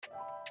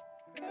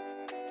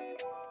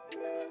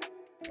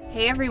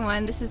Hey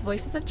everyone, this is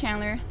Voices of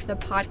Chandler, the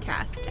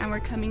podcast, and we're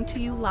coming to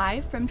you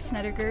live from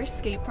Snedeker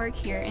Skate Park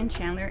here in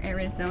Chandler,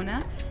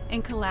 Arizona,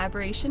 in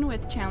collaboration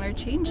with Chandler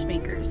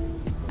Changemakers.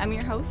 I'm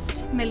your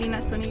host, Melina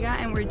Zuniga,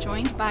 and we're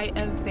joined by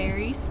a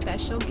very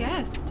special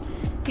guest.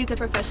 He's a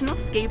professional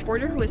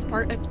skateboarder who is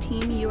part of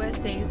Team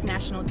USA's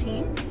national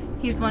team.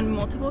 He's won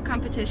multiple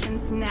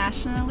competitions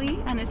nationally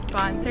and is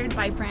sponsored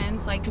by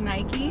brands like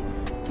Nike,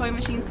 Toy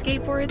Machine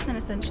Skateboards, and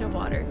Essentia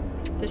Water.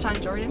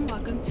 Deshaun Jordan,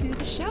 welcome to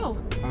the show.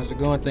 How's it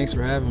going? Thanks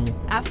for having me.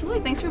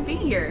 Absolutely. Thanks for being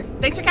here.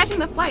 Thanks for catching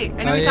the flight.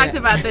 I know we talked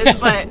about this,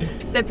 but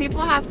the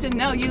people have to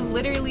know you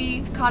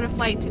literally caught a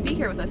flight to be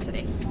here with us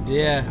today.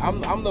 Yeah,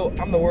 I'm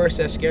the worst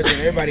at scheduling.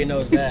 Everybody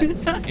knows that.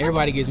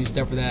 Everybody gives me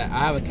stuff for that. I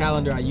have a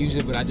calendar. I use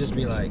it, but I just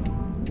be like,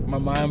 my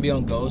mind be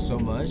on go so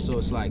much. So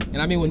it's like,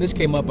 and I mean, when this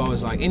came up, I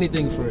was like,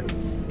 anything for,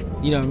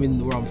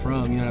 where I'm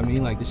from,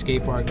 like the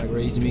skate park like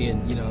raised me,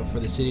 and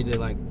for the city to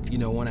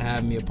want to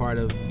have me a part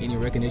of any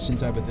recognition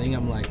type of thing,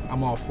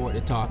 I'm all for it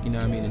to talk,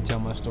 and tell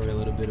my story a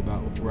little bit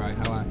about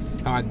how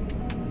I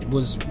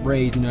was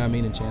raised,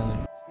 in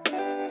Chandler.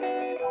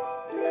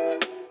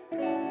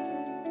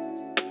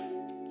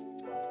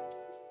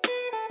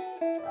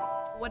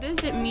 What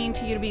does it mean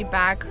to you to be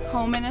back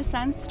home in a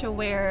sense to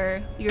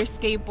where your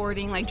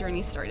skateboarding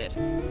journey started?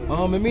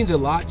 It means a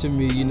lot to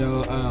me,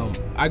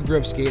 I grew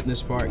up skating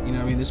this park,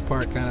 this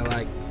park kind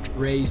of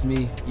raised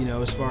me,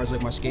 as far as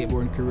my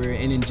skateboarding career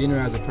and in general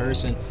as a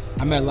person.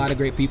 I met a lot of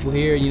great people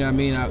here,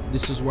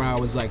 this is where I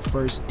was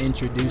first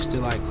introduced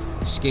to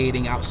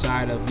skating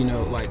outside of,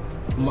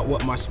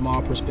 what my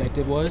small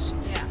perspective was.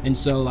 Yeah. And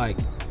so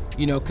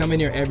coming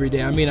here every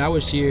day, I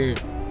was here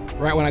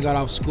right when I got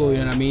off school, 4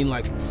 to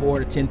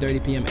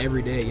 10:30 p.m.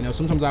 every day.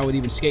 Sometimes I would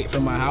even skate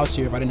from my house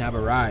here if I didn't have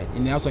a ride.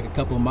 And that was a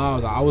couple of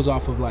miles. I was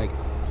off of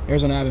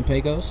Arizona Ave and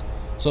Pecos.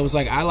 So it was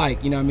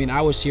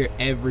I was here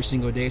every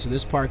single day. So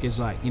this park is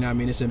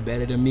it's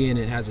embedded in me, and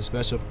it has a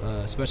special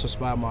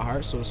spot in my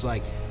heart. So it's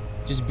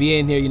just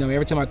being here,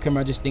 every time I come,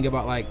 I just think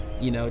about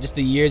just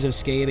the years of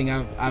skating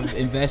I've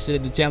invested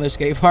in the Chandler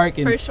Skate Park,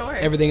 and for sure,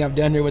 everything I've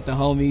done here with the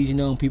homies,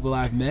 and people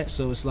I've met.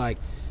 So it's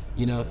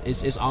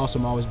it's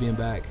awesome always being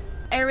back.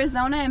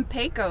 Arizona and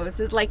Pecos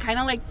is kind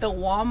of like the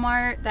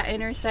Walmart, that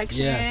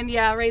intersection.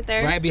 Yeah, right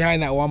there. Right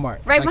behind that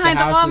Walmart. Right behind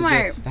the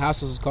Walmart. The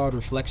house is called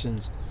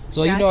Reflections.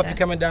 So Gotcha. If you're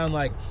coming down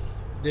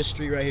this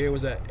street right here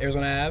was at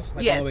Arizona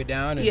Ave, yes. all the way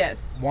down, and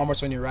yes.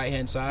 Walmart's on your right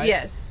hand side.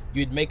 Yes.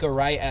 You'd make a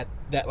right at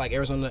that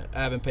Arizona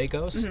Ave and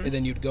Pecos, mm-hmm. and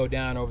then you'd go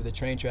down over the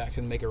train tracks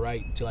and make a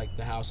right until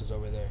the house is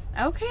over there.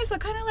 Okay, so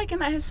kind of in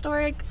that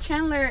historic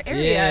Chandler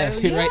area.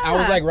 Yeah. Right. I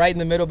was right in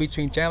the middle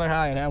between Chandler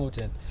High and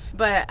Hamilton.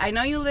 But I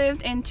know you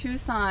lived in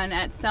Tucson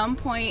at some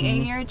point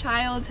mm-hmm. in your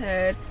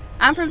childhood.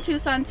 I'm from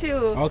Tucson too.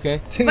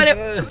 Okay.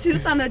 But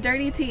Tucson, the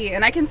dirty T,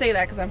 and I can say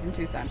that because I'm from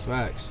Tucson.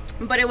 Facts.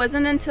 But it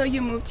wasn't until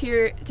you moved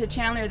here to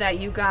Chandler that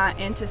you got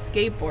into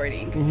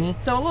skateboarding. Mm-hmm.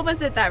 So what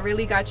was it that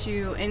really got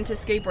you into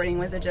skateboarding?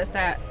 Was it just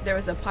that there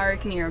was a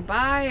park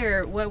nearby,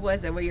 or what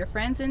was it? Were your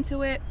friends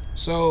into it?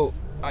 So,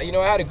 I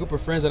had a group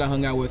of friends that I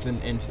hung out with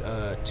in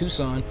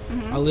Tucson.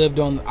 Mm-hmm. When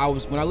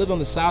I lived on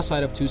the south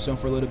side of Tucson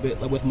for a little bit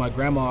with my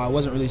grandma, I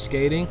wasn't really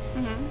skating.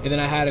 Mm-hmm. And then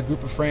I had a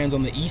group of friends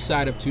on the east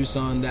side of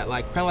Tucson that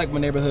kind of my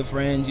neighborhood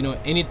friends,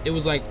 it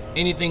was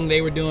anything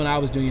they were doing, I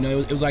was doing,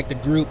 it was the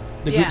group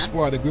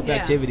sport, the group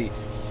activity.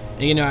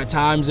 And, at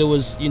times it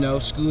was,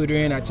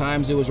 scootering, at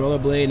times it was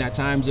rollerblading, at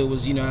times it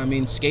was,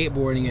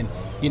 skateboarding. And,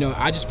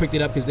 I just picked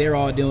it up because they were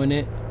all doing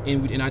it,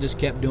 and I just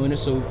kept doing it.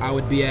 So I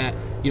would be at,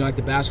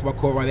 the basketball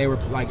court while they were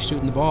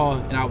shooting the ball,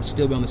 and I would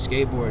still be on the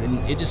skateboard.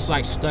 And it just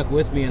stuck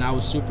with me, and I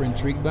was super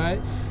intrigued by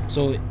it.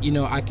 So,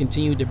 I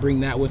continued to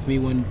bring that with me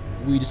when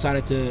we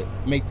decided to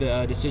make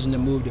the decision to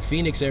move to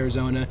Phoenix,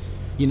 Arizona,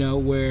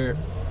 where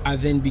I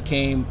then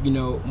became,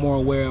 more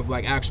aware of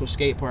actual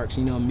skate parks,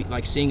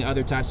 seeing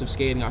other types of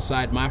skating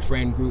outside my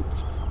friend group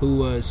who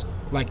was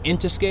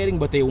into skating,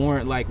 but they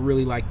weren't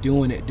really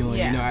doing it,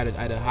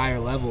 at a higher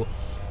level.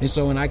 And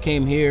so when I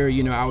came here,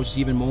 I was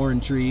even more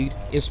intrigued.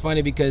 It's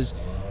funny because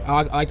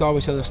I like to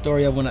always tell the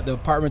story of when at the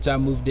apartments I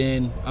moved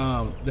in,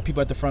 the people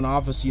at the front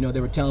office,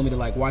 they were telling me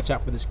to watch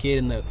out for this kid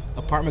in the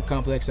apartment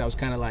complex that was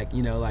kind of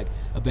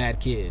a bad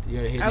kid.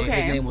 His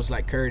name was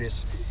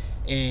Curtis.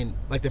 And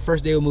the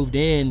first day we moved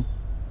in,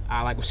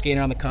 I was skating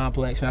around the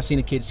complex, and I seen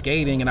a kid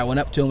skating, and I went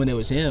up to him, and it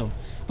was him.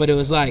 But it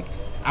was I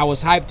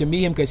was hyped to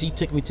meet him because he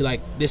took me to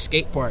this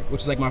skate park,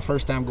 which is my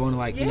first time going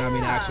to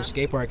an actual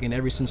skate park. And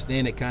ever since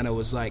then, it kind of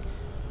was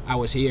I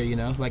was here,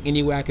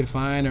 any way I could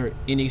find or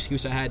any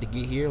excuse I had to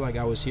get here,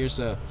 I was here.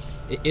 So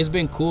it's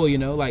been cool,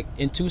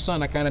 in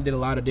Tucson, I kind of did a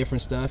lot of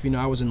different stuff.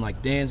 I was in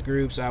dance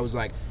groups. I was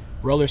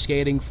roller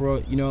skating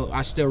for,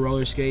 I still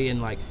roller skate,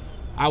 and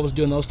I was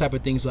doing those type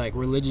of things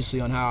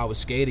religiously on how I was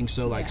skating.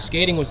 So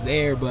skating was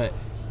there, but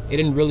it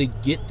didn't really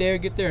get there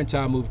until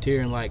I moved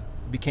here and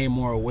became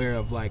more aware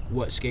of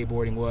what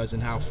skateboarding was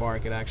and how far it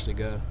could actually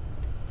go.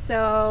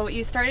 So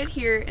you started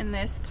here in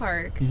this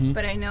park, mm-hmm.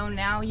 but I know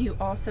now you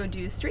also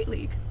do Street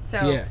League.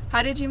 So yeah.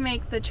 How did you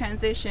make the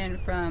transition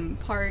from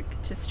park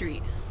to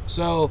street?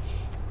 So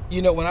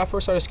You know, when I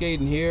first started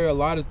skating here, a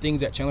lot of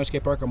things at Chandler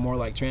Skate Park are more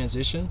like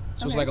transition.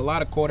 So it's like a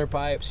lot of quarter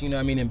pipes, you know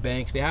what I mean, and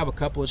banks. They have a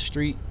couple of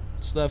street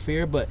stuff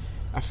here, but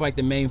I feel like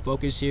the main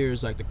focus here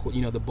is like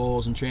the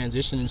bowls and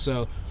transition. And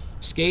so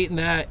skating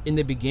that in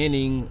the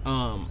beginning,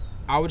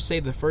 I would say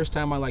the first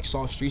time I like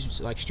saw street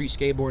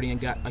skateboarding and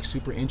got like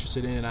super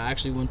interested in it, I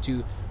actually went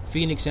to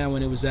Phoenix Am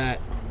when it was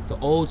at the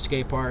old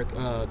skate park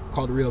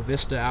called Rio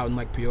Vista out in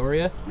like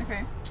Peoria.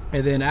 Okay.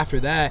 And then after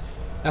that,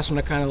 that's when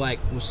I kind of like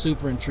was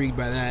super intrigued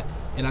by that,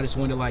 and I just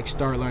wanted to like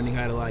start learning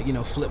how to like, you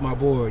know, flip my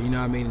board, you know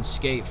what I mean, and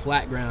skate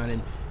flat ground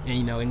and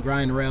you know, and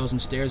grind rails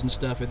and stairs and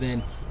stuff. And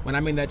then when I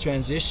made that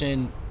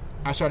transition,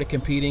 I started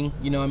competing,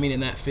 you know what I mean, in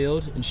that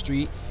field and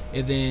street.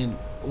 And then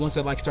once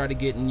I like started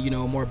getting, you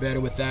know, more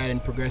better with that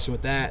and progressing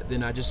with that,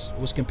 then I just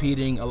was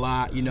competing a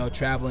lot, you know,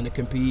 traveling to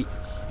compete.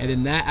 And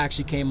then that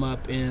actually came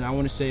up in, I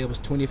want to say it was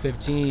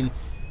 2015.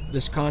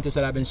 This contest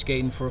that I've been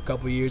skating for a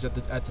couple of years at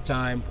the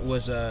time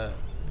was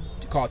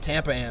called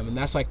Tampa Am, and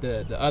that's like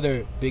the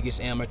other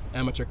biggest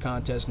amateur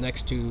contest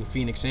next to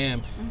Phoenix Am.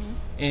 Mm-hmm.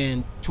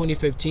 And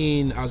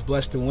 2015, I was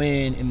blessed to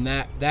win. And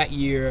that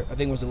year, I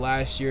think it was the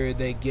last year,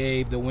 they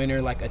gave the winner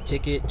like a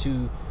ticket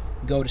to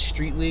go to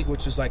Street League,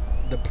 which is like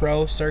the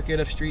pro circuit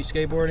of street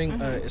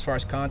skateboarding, as far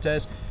as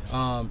contests,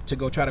 to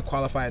go try to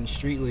qualify in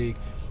Street League.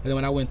 And then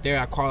when I went there,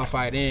 I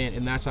qualified in,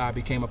 and that's how I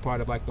became a part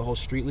of like the whole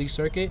Street League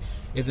circuit.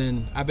 And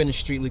then I've been in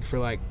Street League for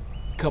like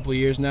couple of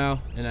years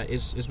now, and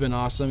it's been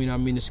awesome. You know, I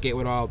mean, to skate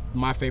with all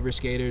my favorite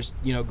skaters,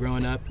 you know,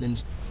 growing up,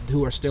 and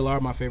who still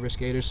are my favorite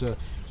skaters. So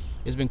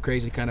it's been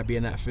crazy to kind of be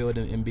in that field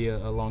and be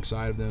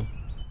alongside of them.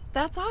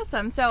 That's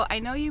awesome. So I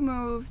know you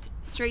moved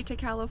straight to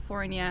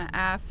California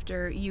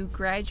after you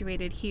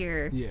graduated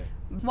here. Yeah.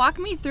 Walk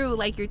me through,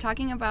 like, you're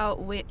talking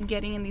about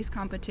getting in these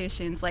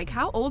competitions. Like,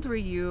 how old were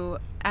you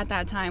at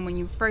that time when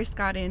you first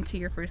got into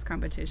your first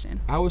competition?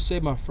 I would say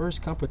my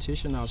first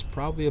competition, I was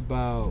probably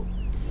about,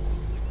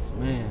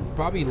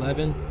 probably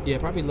 11. Yeah,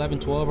 probably 11,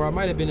 12, or I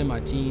might have been in my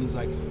teens.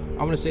 Like, I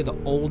want to say the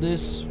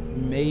oldest,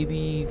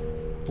 maybe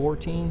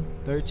 14,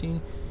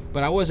 13.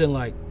 But I wasn't,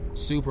 like,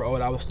 super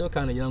old. I was still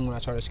kind of young when I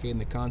started skating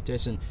the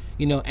contest. And,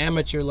 you know,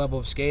 amateur level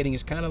of skating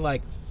is kind of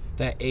like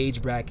that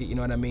age bracket, you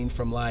know what I mean?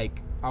 From,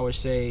 like, I would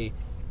say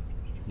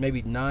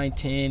maybe 9,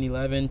 10,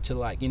 11 to,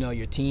 like, you know,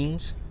 your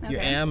teens. Okay.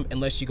 Your am,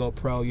 unless you go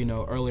pro, you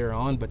know, earlier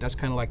on. But that's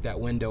kind of like that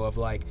window of,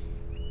 like,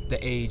 the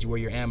age where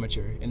you're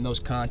amateur, and those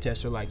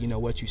contests are like, you know,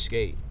 what you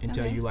skate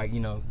until you, like, you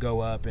know, go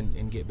up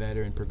and get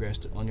better and progress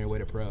on your way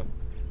to pro.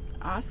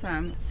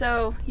 Awesome.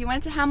 So you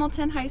went to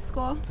Hamilton High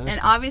School, and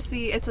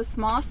obviously it's a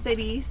small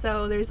city,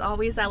 so there's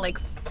always that like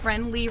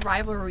friendly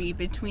rivalry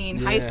between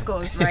high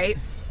schools, right?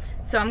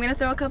 So I'm gonna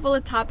throw a couple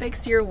of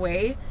topics your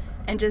way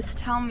and just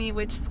tell me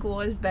which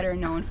school is better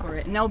known for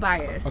it. No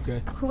bias.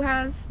 Okay. Who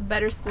has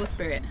better school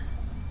spirit?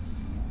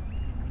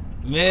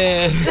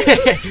 Man,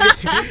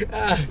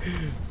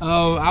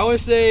 I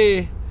would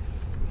say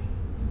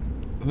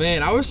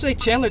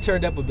Chandler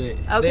turned up a bit.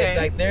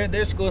 Okay.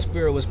 Their school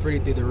spirit was pretty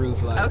through the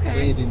roof, like,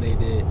 anything they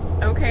did.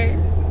 Okay.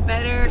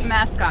 Better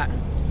mascot?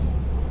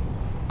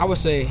 I would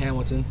say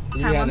Hamilton.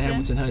 We had the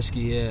Hamilton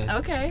Husky, yeah.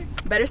 Okay.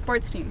 Better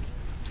sports teams?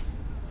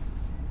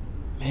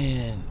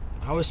 Man,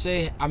 I would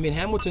say,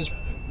 Hamilton's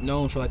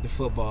known for like the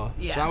football.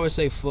 Yeah. So I would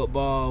say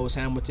football was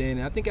Hamilton.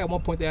 And I think at one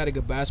point they had a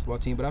good basketball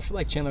team, but I feel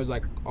like Chandler's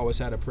like always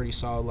had a pretty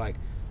solid like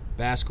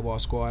basketball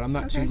squad. I'm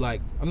not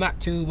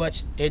too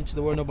much into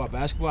the world about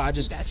basketball.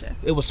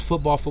 It was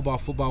football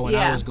when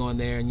I was going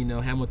there, and you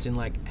know, Hamilton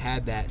like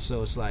had that.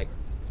 So it's like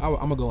I'm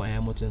gonna go with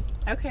Hamilton.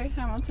 Okay,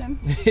 Hamilton.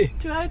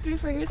 2 out of 3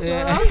 for your school.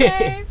 Yeah.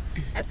 Okay.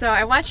 So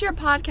I watched your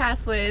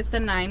podcast with the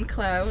 9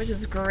 Club, which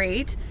is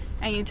great.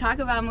 And you talk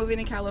about moving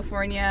to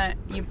California.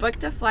 You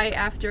booked a flight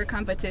after a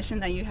competition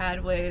that you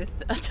had with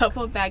a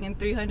duffel bag and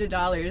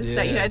 $300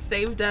 that you had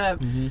saved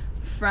up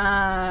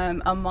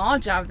from a mall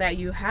job that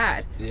you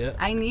had. Yeah.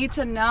 I need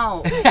to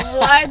know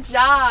what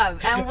job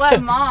and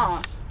what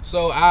mall.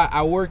 So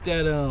I worked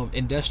at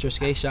Industrial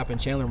Skate Shop in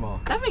Chandler Mall.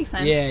 That makes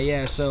sense.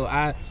 Yeah. So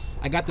I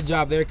got the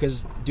job there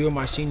because during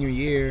my senior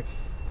year,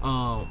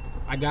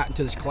 I got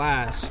into this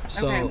class.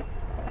 So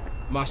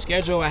my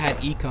schedule, I had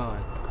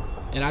econ.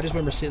 And I just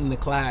remember sitting in the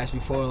class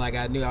before, like,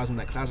 I knew I was in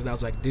that class, and I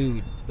was like,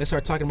 dude, let's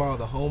start talking about all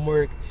the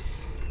homework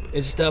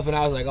and stuff. And I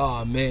was like,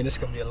 oh, man, this is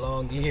going to be a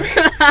long year.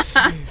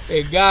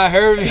 And God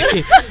heard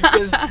me.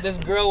 This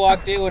girl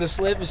walked in with a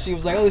slip, and she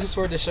was like, oh, this is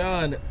for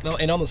Deshaun.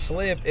 And on the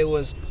slip, it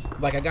was,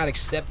 like, I got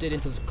accepted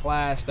into this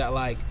class that,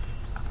 like,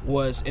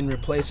 was in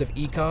replace of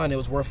econ. It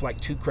was worth, like,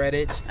 2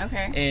 credits.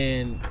 Okay.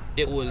 And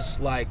it was,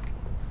 like,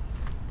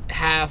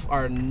 half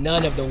or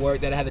none of the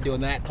work that I had to do in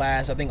that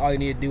class. I think all you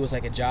needed to do was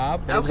like a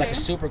job. But it was like a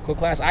super cool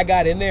class. I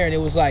got in there and it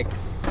was like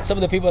some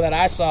of the people that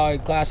I saw in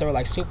class that were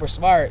like super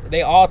smart,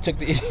 they all took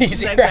the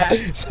easy route.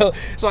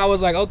 So I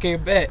was like, okay,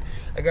 bet.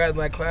 I got in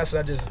that class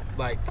and I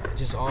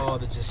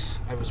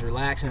was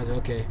relaxed and I was like,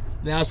 okay,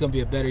 now it's gonna be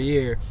a better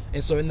year.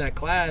 And so in that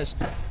class,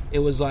 it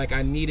was like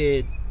I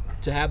needed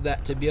to have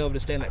that, to be able to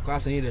stay in that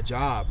class. I needed a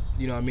job,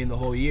 you know what I mean, the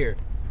whole year.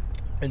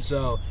 And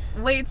so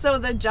wait, so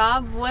the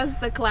job was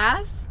the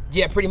class?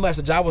 Yeah, pretty much.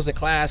 The job was a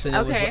class, and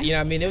it was, you know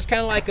what I mean? It was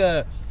kind of like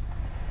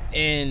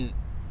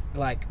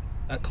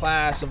a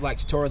class of like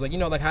tutorials, like, you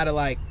know, like how to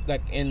like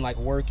in like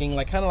working,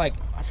 like kind of like,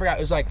 I forgot, it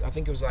was like, I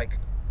think it was like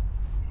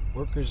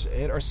Workers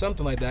Ed or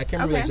something like that. I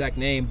can't remember the exact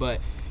name, but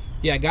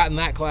yeah, I got in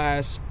that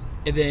class,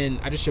 and then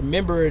I just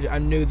remembered I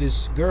knew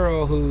this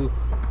girl who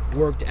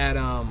worked at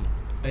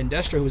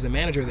Industrial, who was the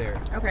manager there.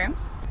 Okay.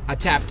 I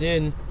tapped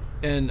in,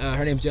 and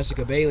her name's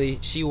Jessica Bailey.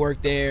 She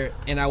worked there,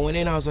 and I went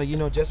in. I was like, you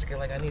know, Jessica,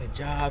 like, I need a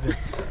job, and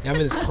I'm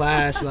in this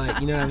class, like,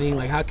 you know what I mean?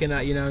 Like, how can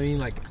I, you know what I mean?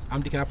 Like,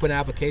 can I put an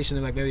application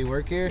and like maybe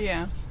work here?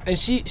 Yeah. And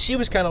she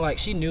was kind of like,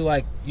 she knew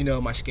like, you know,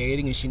 my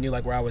skating, and she knew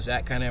like where I was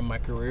at kind of in my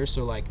career,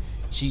 so like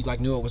she like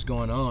knew what was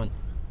going on.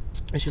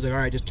 And she was like, all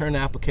right, just turn the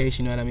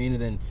application, you know what I mean?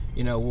 And then,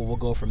 you know, we'll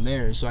go from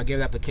there. And so I gave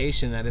the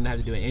application, and I didn't have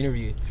to do an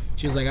interview.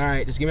 She was like, all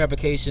right, just give me an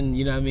application,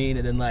 you know what I mean?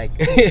 And then, like,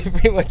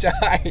 pretty much I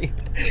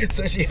hired.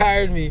 So she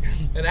hired me.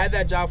 And I had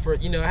that job for,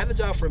 you know,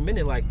 a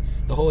minute, like,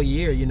 the whole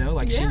year, you know,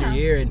 like senior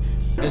year.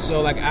 And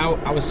so, like,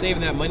 I was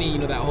saving that money, you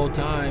know, that whole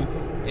time.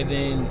 And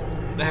then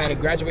I had a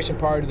graduation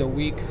party the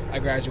week I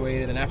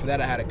graduated, and after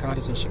that I had a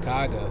contest in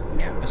Chicago.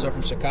 And so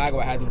from Chicago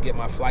I had to get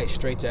my flight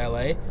straight to LA,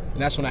 and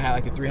that's when I had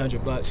like the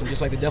 $300, and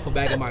just like the duffel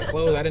bag of my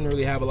clothes, I didn't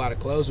really have a lot of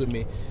clothes with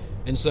me.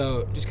 And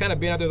so just kind of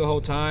being out there the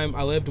whole time.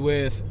 I lived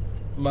with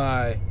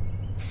my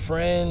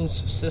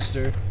friend's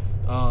sister,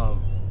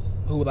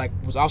 who like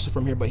was also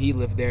from here, but he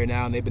lived there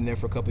now, and they've been there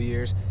for a couple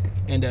years.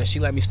 And she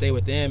let me stay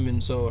with them,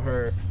 and so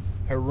her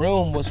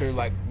room was her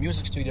like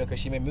music studio, because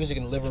she made music,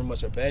 in the living room was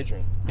her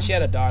bedroom. And she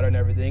had a daughter and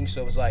everything,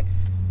 so it was like,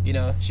 you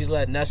know, she's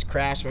letting us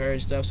crash for her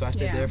and stuff. So I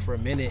stayed there for a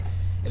minute,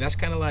 and that's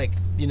kind of like,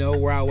 you know,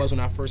 where I was when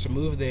I first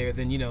moved there.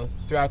 Then, you know,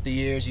 throughout the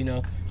years, you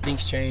know,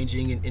 things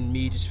changing, and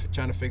me just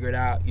trying to figure it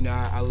out. You know,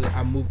 I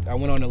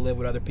went on to live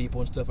with other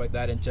people and stuff like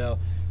that until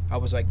I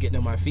was like getting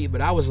on my feet. But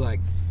I was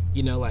like,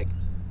 you know, like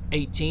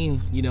 18,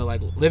 you know,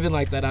 like living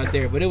like that out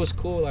there. But it was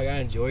cool. Like I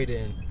enjoyed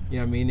it, and you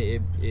know what I mean,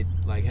 it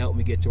like helped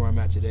me get to where I'm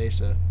at today.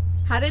 So.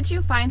 How did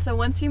you find, so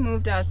once you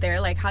moved out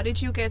there, like how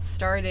did you get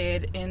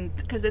started in,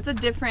 because it's a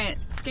different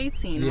skate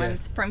scene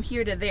from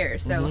here to there,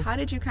 so how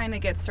did you kind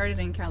of get started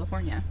in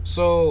California?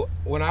 So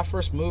when I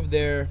first moved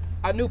there,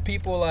 I knew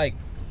people like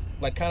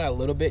kind of a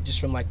little bit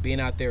just from like being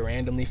out there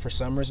randomly for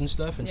summers and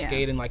stuff, and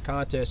skating like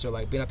contests, or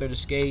like being out there to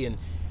skate,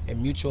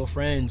 and mutual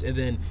friends. And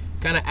then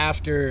kind of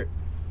after,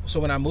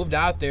 so when I moved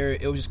out there,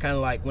 it was just kind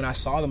of like when I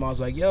saw them, I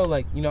was like, yo,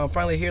 like, you know, I'm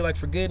finally here like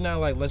for good now,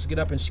 like let's get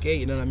up and skate,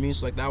 you know what I mean?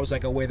 So like that was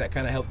like a way that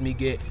kind of helped me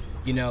get,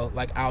 you know,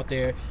 like out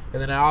there.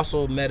 And then I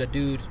also met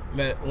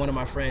one of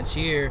my friends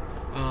here,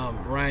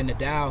 Ryan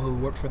Nadal, who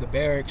worked for the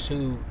Barracks,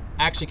 who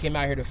actually came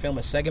out here to film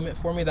a segment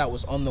for me that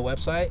was on the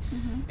website.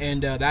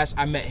 And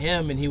I met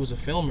him, and he was a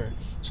filmer.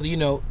 So, you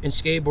know, in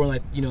skateboarding,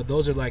 like, you know,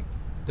 those are like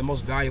the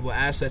most valuable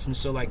assets. And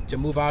so like to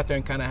move out there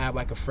and kind of have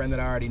like a friend that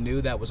I already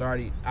knew that was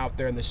already out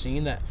there in the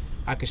scene that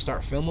I could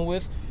start filming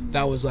with,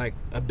 that was like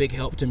a big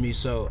help to me.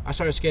 So I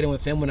started skating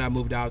with him when I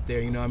moved out there,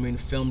 you know, I mean,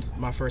 filmed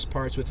my first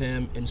parts with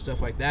him and stuff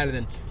like that. And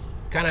then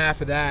kind of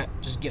after that,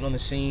 just getting on the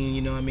scene,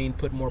 you know what I mean,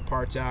 putting more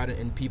parts out,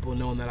 and people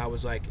knowing that I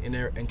was like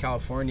in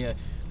California.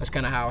 That's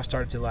kind of how I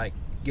started to like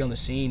get on the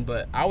scene.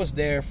 But I was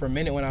there for a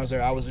minute. When I was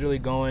there, I was really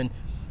going.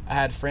 I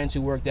had friends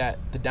who worked at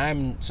the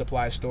Diamond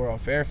Supply store on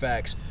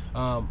Fairfax,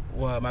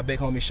 my big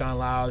homie Sean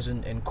Lyles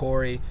and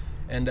Corey,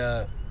 and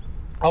I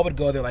would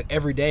go there like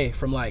every day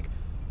from like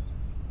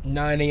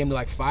 9 a.m. to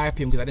like 5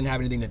 p.m. because I didn't have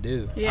anything to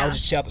do. I would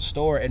just chill at the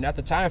store. And at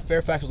the time,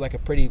 Fairfax was like a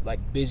pretty like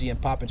busy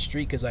and popping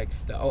street, because like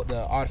the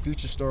Odd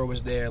Future store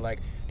was there, like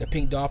the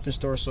Pink Dolphin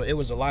store, so it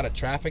was a lot of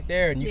traffic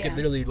there, and you could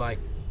literally like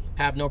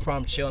have no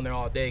problem chilling there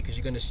all day, because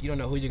you don't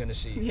know who you're gonna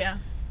see.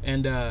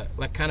 And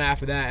like kind of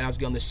after that, and I was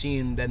getting on the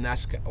scene, then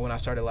that's when I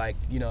started like,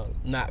 you know,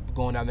 not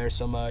going down there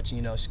so much,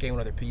 you know, skating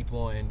with other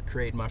people and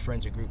creating my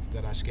friends a group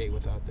that I skate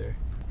with out there.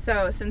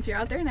 So since you're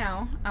out there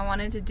now, I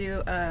wanted to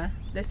do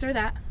this or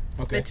that.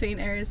 Between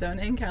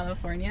Arizona and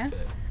California.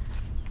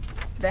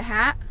 The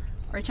hat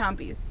or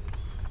Chompies?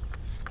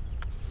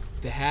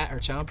 The hat or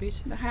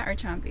Chompies? The hat or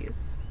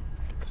Chompies.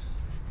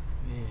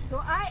 Man.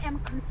 So I am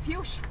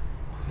confused.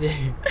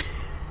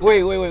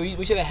 Wait.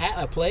 We said the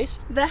hat, a place?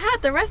 The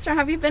hat, the restaurant.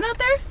 Have you been out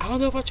there? I don't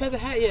know if I tried the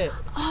hat yet.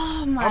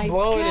 Oh my god. I'm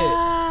blowing it.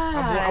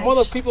 I'm one of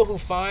those people who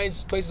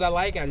finds places I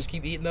like, and I just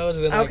keep eating those,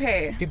 and then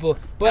like people.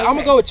 But I'm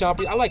gonna go with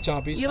Chompies. I like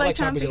Chompies. You I like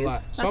Chompies a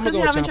lot. So I'm gonna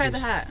go with Chompies. You haven't tried the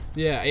hat.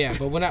 Yeah.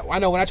 But when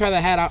I try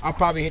the hat, I'll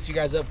probably hit you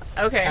guys up.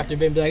 After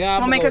being like,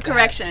 we'll make a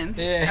correction.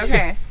 Yeah.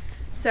 Okay.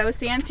 So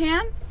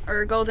Santan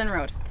or Golden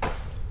Road?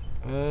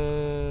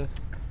 I'm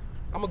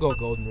gonna go with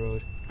Golden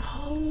Road.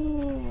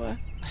 Oh.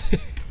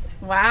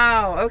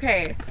 Wow.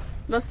 Okay.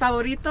 Los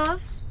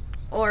Favoritos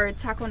or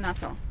Taco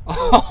Nazo?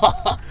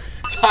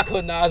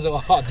 Taco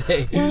Nazo all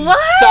day. What?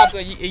 Taco,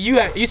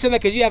 you said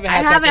that because you haven't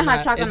had Taco Nazo. I haven't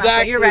had Taco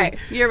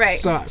Nazo. You're right.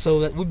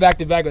 So we back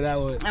to back with that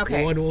one.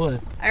 Okay.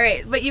 1-1. All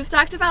right, but you've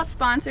talked about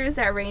sponsors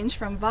that range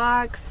from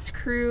Vox,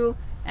 Crew,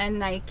 and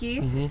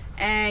Nike,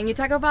 and you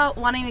talk about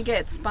wanting to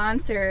get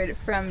sponsored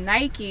from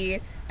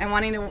Nike and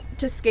wanting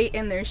to skate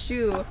in their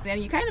shoe,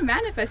 and you kind of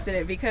manifested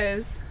it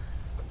because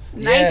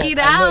Nike'd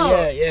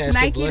out. Yeah, it's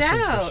Nike'd a blessing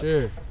out. for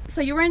sure. So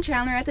you were in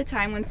Chandler at the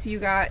time once you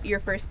got your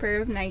first pair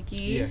of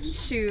Nike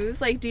shoes.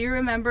 Like, do you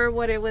remember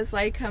what it was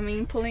like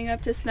pulling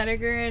up to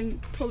Snedeker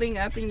and pulling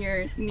up in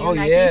your new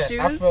Nike shoes?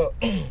 I felt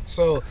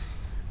so.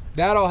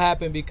 That all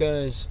happened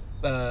because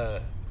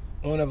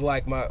one of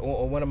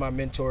my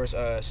mentors,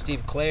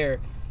 Steve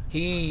Clare,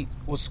 he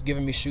was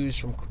giving me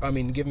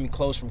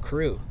clothes from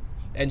Crew,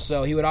 and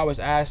so he would always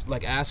ask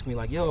me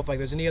like, yo, if like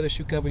there's any other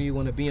shoe company you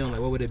want to be on,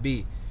 like what would it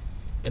be?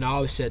 And I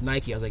always said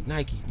Nike. I was like,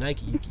 Nike.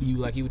 He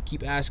would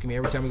keep asking me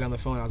every time we got on the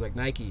phone. I was like,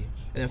 Nike.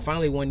 And then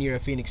finally one year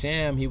at Phoenix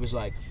Sam, he was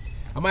like,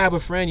 I might have a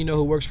friend,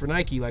 who works for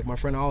Nike, like my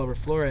friend Oliver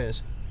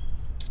Flores.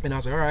 And I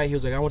was like, all right. He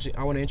was like, I want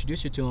to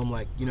introduce you to him,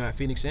 like, at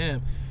Phoenix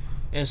Sam.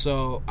 And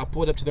so I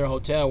pulled up to their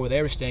hotel where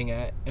they were staying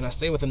at, and I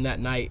stayed with them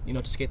that night,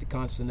 to skate the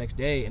contest the next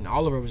day. And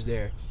Oliver was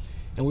there.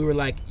 And we were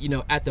like,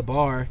 at the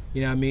bar,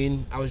 I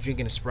was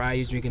drinking a Sprite,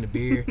 he was drinking a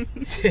beer.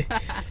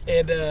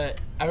 And I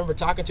remember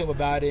talking to him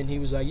about it, and he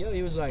was like,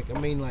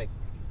 I've been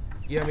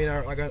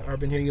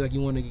hearing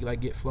you want to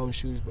get flown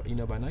shoes,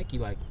 by Nike.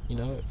 Like,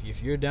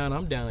 if you're down,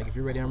 I'm down. Like, if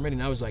you're ready, I'm ready.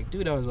 And I was like,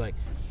 dude,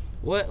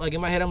 what? Like,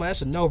 in my head, I'm like,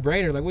 that's a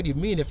no-brainer. Like, what do you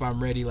mean if I'm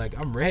ready? Like,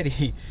 I'm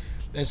ready.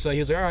 And so he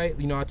was like, all right,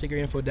 I'll take your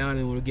info down,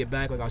 and when we get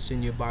back, like, I'll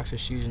send you a box of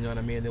shoes, and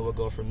then we'll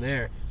go from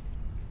there.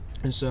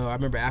 And so I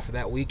remember after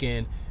that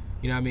weekend,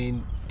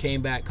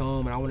 came back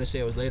home, and I want to say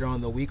it was later on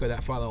in the week or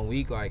that following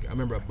week, like, I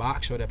remember a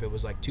box showed up. It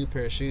was like 2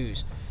 pair of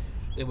shoes.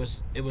 It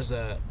was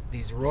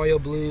these royal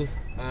blue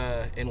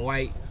and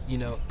white,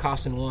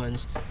 Costin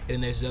ones, and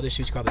then there's other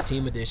shoes called the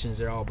team editions.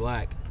 They're all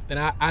black. And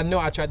I know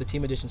I tried the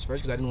team editions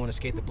first because I didn't want to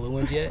skate the blue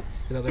ones yet,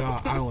 because I was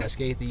like, oh, I don't want to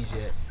skate these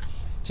yet.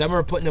 So I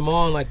remember putting them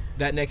on like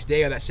that next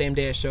day or that same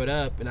day I showed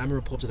up, and I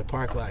remember pulling up to the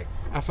park, like,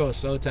 I felt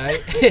so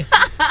tight.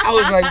 I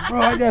was like,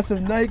 bro, I got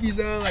some Nikes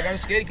on. Like, I'm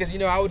skating because,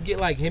 I would get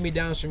like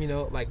hand-me-downs from,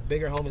 like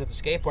bigger homies at the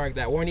skate park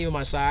that weren't even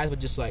my size, but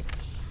just like,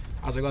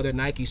 I was like, oh, they're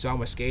Nike, so I'm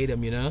going to skate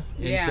them,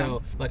 And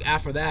so, like,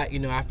 after that,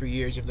 after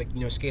years of, like,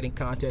 skating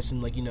contests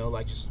and, like,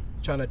 like just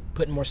trying to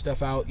put more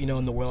stuff out,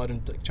 in the world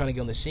and trying to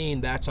get on the scene,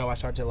 that's how I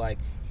started to, like,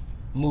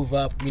 move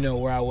up,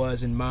 where I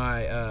was in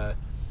my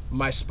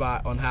my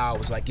spot on how I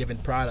was, like, giving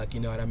product, you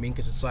know what I mean?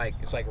 Because it's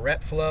like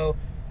rep flow,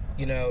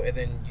 and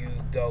then you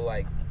go,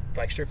 like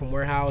straight from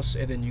warehouse,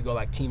 and then you go,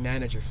 like, team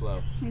manager flow.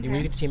 Okay. And when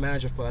you get to team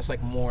manager flow, that's,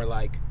 like, more,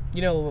 like,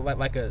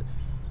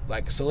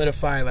 like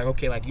solidify, like,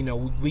 okay, like,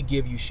 we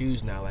give you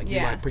shoes now, like, you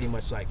like pretty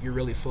much like you're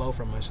really flow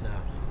from us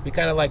now. We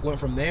kind of like went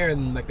from there,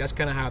 and like that's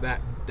kind of how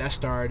that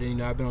started.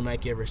 And I've been on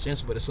Nike ever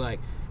since. But it's like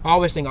I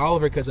always think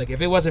Oliver, because like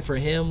if it wasn't for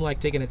him like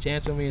taking a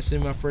chance on me and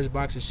sending my first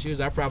box of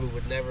shoes, I probably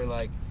would never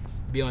like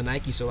be on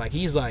Nike. So like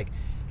he's like,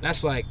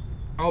 that's like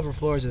Oliver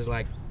Flores is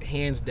like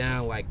hands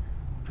down, like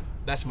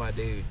that's my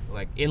dude.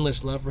 Like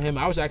endless love for him.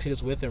 I was actually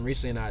just with him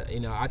recently,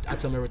 and I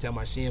tell him every time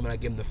I see him, and I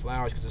give him the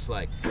flowers, because it's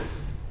like,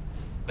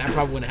 that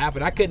probably wouldn't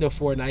happen. I couldn't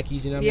afford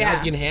Nikes, you know what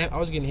I mean? Yeah. I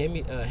was getting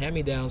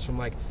hand-me-downs from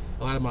like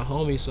a lot of my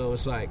homies, so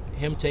it's like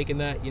him taking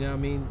that, you know what I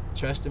mean,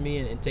 trusting me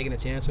and taking a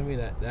chance on me,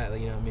 that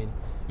you know what I mean,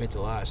 meant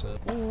a lot. So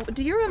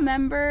do you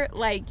remember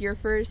like your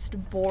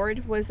first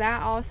board? Was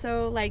that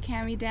also like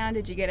hand-me-down?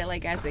 Did you get it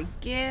like as a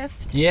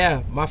gift?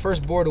 Yeah, my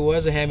first board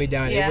was a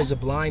hand-me-down. Yeah. It was a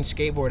blind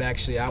skateboard,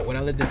 actually. When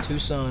I lived in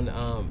Tucson,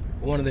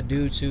 one of the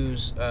dudes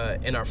who's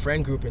in our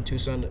friend group in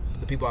Tucson,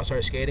 the people I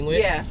started skating with,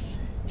 Yeah.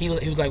 He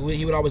was like,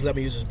 he would always let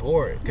me use his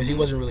board because he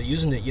wasn't really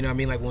using it, you know what I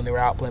mean? Like when they were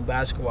out playing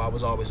basketball, I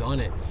was always on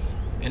it.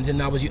 And then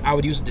I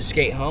would use it to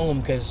skate home,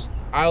 because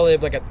I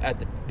lived like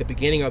at the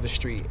beginning of the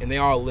street, and they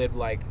all lived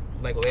like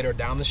later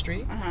down the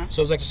street. Uh-huh. So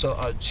it was like just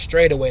a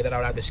straightaway that I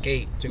would have to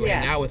skate to go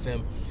hang out with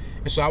them.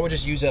 And so I would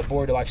just use that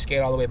board to like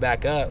skate all the way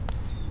back up.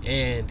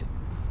 And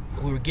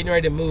we were getting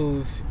ready to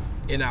move,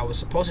 and I was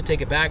supposed to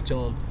take it back to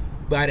him,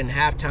 but I didn't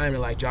have time to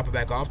like drop it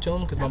back off to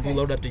him, because my boo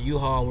loaded up the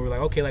U-Haul, and we were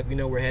like, okay, like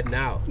we're heading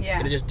out. Yeah.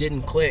 And it just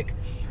didn't click.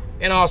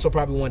 And I also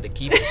probably wanted to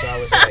keep it, so I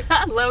was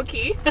like, low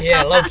key.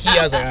 Yeah, low key.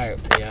 I was like, all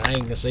right, yeah, I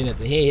ain't gonna say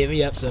nothing. He ain't hit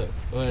me up, so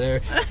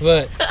whatever.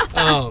 But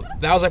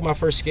that was like my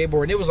first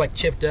skateboard, and it was like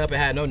chipped up. It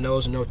had no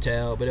nose and no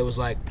tail, but it was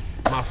like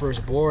my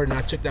first board, and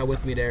I took that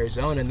with me to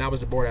Arizona, and that was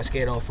the board I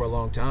skated on for a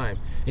long time.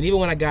 And even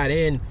when I got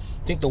in,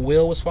 I think the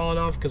wheel was falling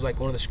off because like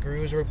one of the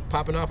screws were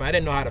popping off. I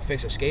didn't know how to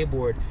fix a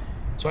skateboard.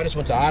 So I just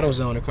went to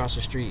AutoZone across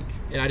the street,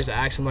 and I just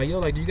asked them, like, yo,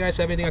 like, do you guys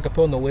have anything I could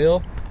put on the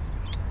wheel?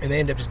 And they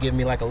ended up just giving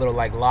me like a little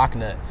like lock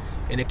nut,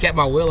 and it kept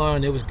my wheel on,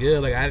 and it was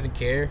good. Like I didn't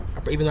care,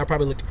 even though I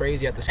probably looked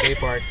crazy at the skate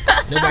park.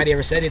 Nobody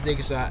ever said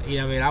anything, so you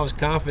know what I mean, I was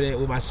confident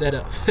with my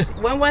setup.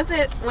 When was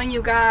it when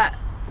you got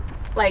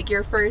like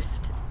your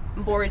first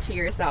board to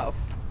yourself?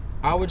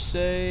 I would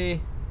say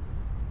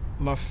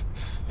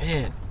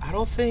I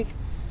don't think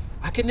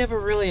I could never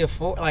really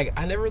afford, like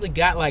I never really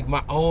got like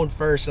my own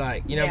first,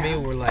 like, you know what I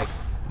mean, where like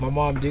my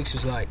mom Dukes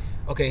was like,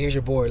 okay, here's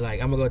your board,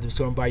 like I'm gonna go to the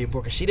store and buy your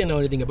board, because she didn't know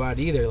anything about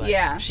it either.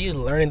 Like she was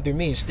learning through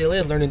me, still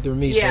is learning through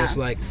me. So it's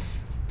like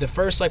the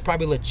first like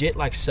probably legit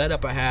like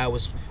setup I had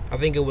was, I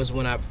think it was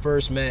when I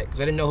first met, because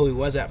I didn't know who he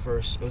was at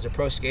first. It was a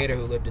pro skater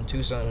who lived in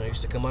Tucson, and he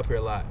used to come up here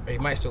a lot, or he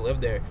might still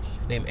live there,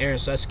 named Aaron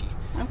Susky.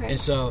 Okay. And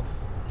so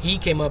he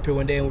came up here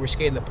one day and we were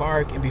skating in the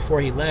park, and before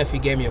he left, he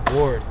gave me a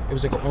board. It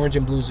was like an orange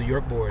and blue New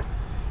York board.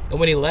 And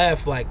when he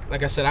left, like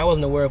I said, I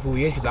wasn't aware of who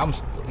he is because I'm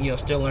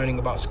still learning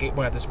about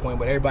skateboarding at this point.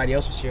 But everybody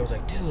else was here. I was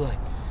like, dude, like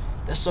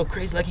that's so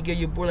crazy. Like he gave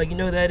you a board, like you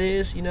know who that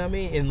is, you know what I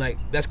mean? And like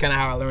that's kind of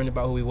how I learned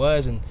about who he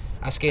was. And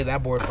I skated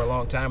that board for a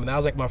long time, and that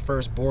was like my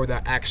first board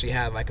that actually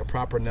had like a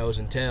proper nose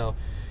and tail,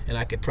 and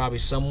I could probably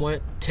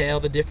somewhat tell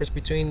the difference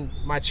between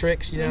my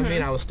tricks. You know what I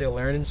mean? I was still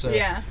learning, so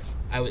yeah.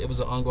 It was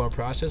an ongoing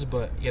process,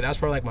 but yeah, that's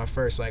probably like my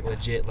first like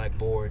legit like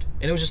board,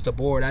 and it was just a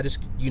board. I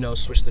just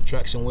switched the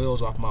trucks and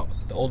wheels off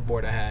the old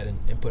board I had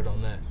and put it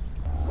on that.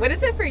 What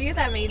is it for you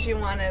that made you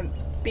want to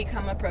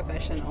become a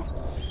professional?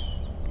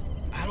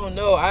 I don't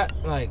know. I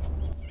like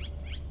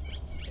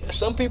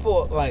some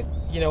people like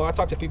I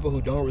talk to people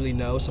who don't really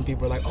know. Some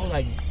people are like, oh,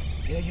 like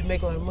you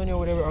make a lot of money or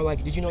whatever, or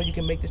like, did you know you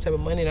can make this type of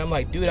money? And I'm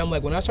like, dude,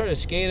 when I started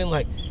skating,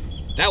 like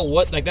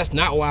that's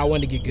not why I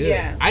wanted to get good.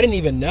 Yeah. I didn't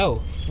even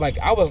know. Like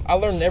I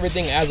learned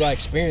everything as I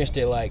experienced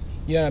it. Like,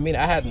 you know what I mean?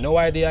 I had no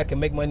idea I could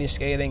make money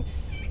skating.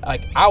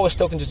 Like I was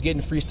stoked on just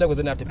getting free stuff because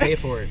I didn't have to pay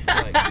for it.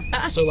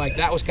 Like, so like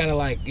that was kind of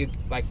like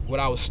what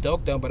I was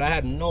stoked on, but I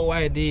had no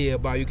idea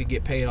about you could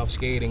get paid off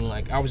skating.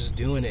 Like I was just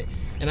doing it,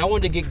 and I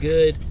wanted to get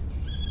good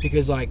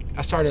because like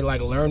I started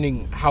like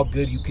learning how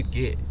good you could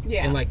get.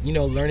 Yeah. And like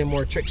learning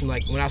more tricks, and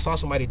like when I saw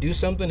somebody do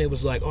something, it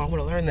was like, oh, I want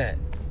to learn that.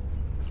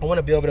 I want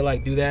to be able to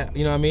like do that.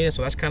 You know what I mean? And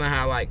so that's kind of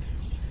how like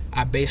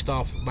I based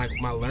off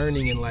my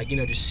learning and like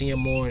just seeing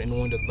more and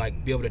wanting to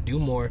like be able to do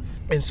more.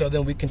 And so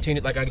then I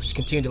just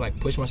continued to like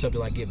push myself to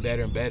like get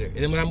better and better. And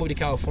then when I moved to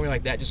California,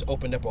 like that just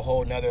opened up a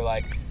whole nother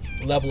like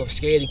level of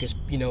skating, because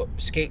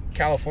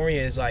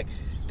California is like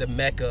the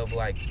mecca of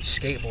like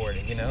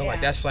skateboarding. Yeah. Like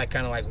that's like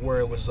kind of like where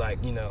it was like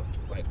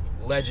like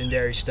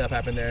legendary stuff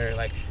happened there.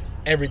 Like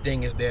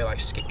everything is there. Like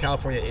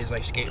California is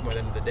like skateboarding at the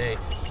end of the day.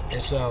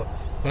 And so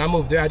when I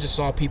moved there, I just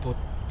saw people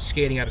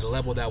skating at a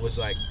level that was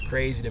like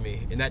crazy to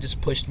me, and that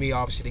just pushed me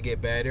obviously to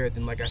get better. And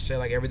then like I said,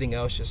 like everything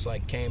else just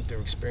like came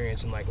through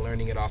experience and like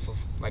learning it off of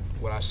like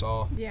what I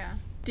saw. Yeah.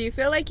 Do you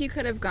feel like you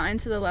could have gotten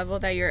to the level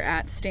that you're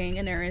at staying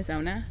in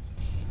Arizona?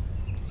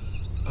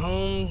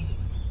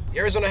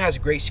 Arizona has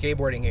great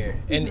skateboarding here,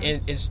 and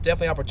it's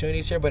definitely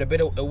opportunities here, but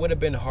it would have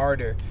been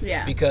harder.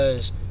 Yeah.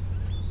 Because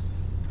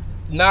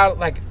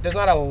there's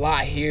not a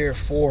lot here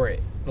for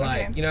it.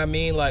 Like, okay. You know what I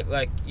mean? Like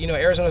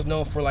Arizona's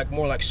known for like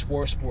more like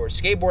sports.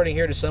 Skateboarding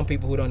here, to some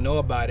people who don't know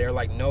about it or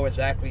like know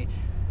exactly,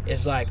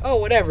 it's like, oh,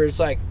 whatever. It's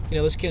like,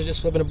 this kid's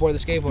just flipping aboard the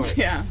skateboard.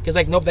 Yeah. Because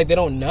like they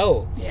don't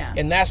know. Yeah.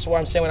 And that's why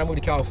I'm saying when I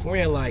moved to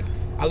California, like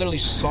I literally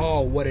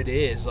saw what it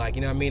is, like,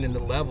 you know what I mean, and the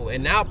level.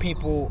 And now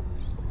people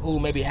who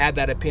maybe had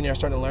that opinion are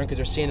starting to learn because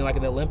they're seeing it like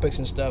in the Olympics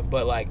and stuff.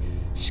 But like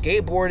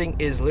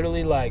skateboarding is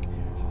literally like,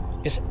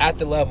 it's at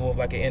the level of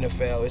like an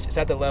NFL. It's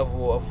at the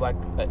level of like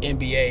an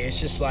NBA.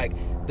 It's just like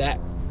that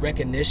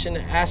recognition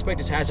aspect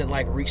just hasn't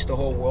like reached the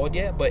whole world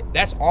yet, but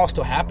that's all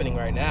still happening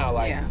right now.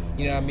 Like, yeah.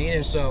 You know what I mean?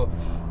 And so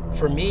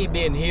for me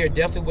being here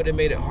definitely would have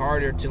made it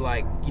harder to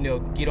like,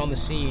 get on the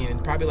scene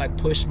and probably like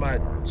push my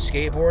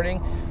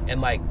skateboarding and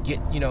like get,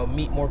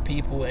 meet more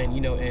people and,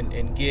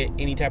 and get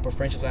any type of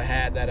friendships I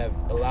had that have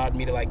allowed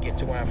me to like get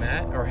to where I'm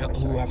at, or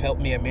who have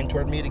helped me and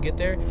mentored me to get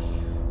there.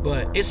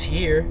 But it's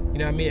here, you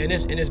know what I mean? And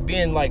it's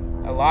been like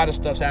a lot of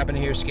stuff's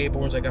happening here.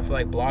 Skateboarding's like I feel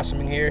like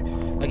blossoming here.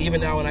 Like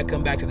even now when I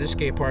come back to this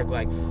skate park,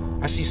 like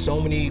I see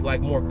so many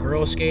like more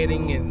girls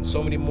skating and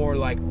so many more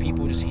like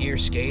people just here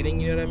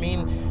skating, you know what I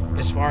mean?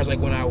 As far as like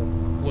when I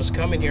was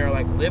coming here,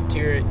 like lived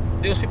here,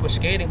 there was people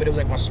skating, but it was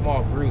like my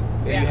small group.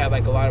 Yeah. And you had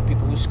like a lot of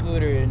people who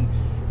scooter and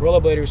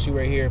rollerbladers who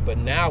were here. But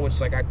now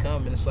it's like I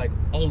come and it's like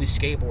only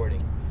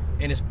skateboarding,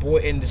 and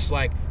it's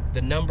like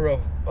the number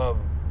of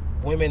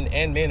women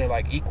and men are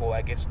like equal.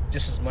 Like it's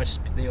just as much,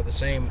 the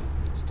same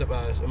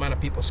amount of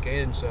people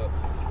skating. So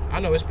I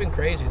know it's been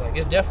crazy. Like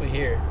it's definitely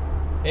here,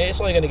 and it's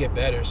only gonna get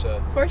better.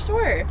 So for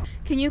sure.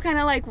 Can you kind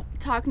of like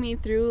talk me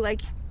through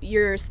like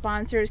your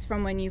sponsors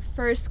from when you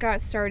first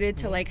got started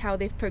to like how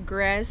they've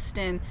progressed,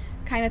 and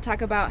kind of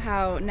talk about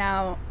how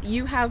now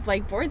you have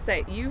like boards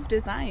that you've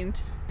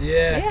designed?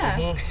 Yeah.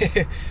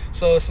 Mm-hmm.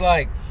 So it's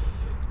like,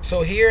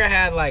 so here I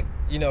had like,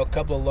 a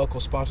couple of local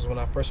sponsors when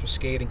I first was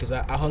skating, because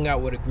I hung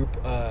out with a group,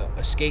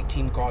 a skate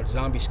team called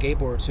Zombie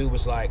Skateboards, who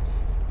was like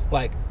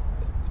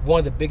one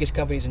of the biggest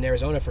companies in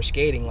Arizona for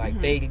skating.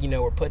 Like they,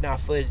 were putting out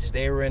footage.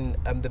 They were in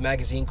the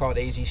magazine called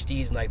AZ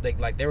Steez,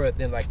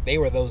 and they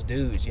were those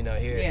dudes,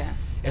 here. Yeah.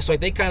 And so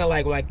like they kind of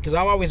like because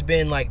I've always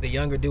been like the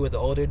younger dude with the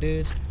older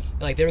dudes.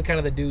 And like they were kind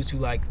of the dudes who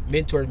like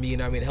mentored me,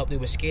 helped me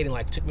with skating,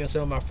 like took me on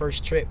some of my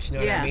first trips,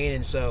 what I mean?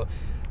 And so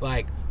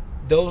like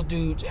those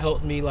dudes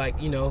helped me like,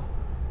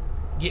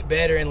 get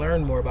better and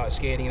learn more about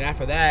skating. And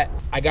after that,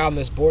 I got on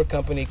this board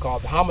company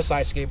called the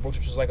Homicide Skateboards,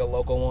 which was like a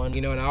local one,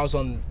 and I was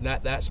on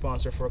that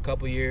sponsor for a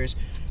couple years.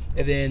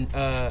 And then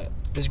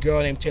this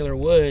girl named Taylor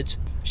Woods,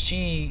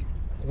 she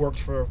worked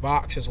for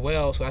Vox as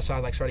well, so that's how I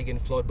like started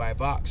getting flowed by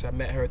Vox. I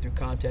met her through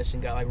contests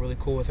and got like really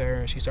cool with her,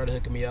 and she started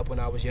hooking me up when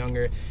I was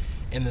younger.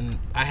 And then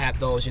I had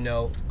those,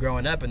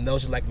 growing up, and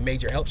those are like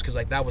major helps, because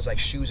like that was like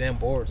shoes and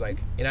boards,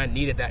 like, and I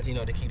needed that,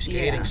 to keep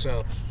skating. Yeah.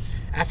 So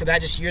after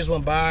that, just years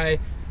went by,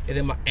 and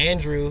then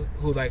Andrew,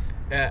 who like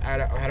I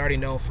had already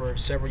known for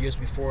several years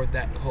before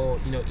that whole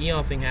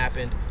Eon thing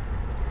happened,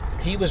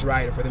 he was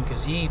riding for them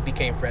because he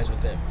became friends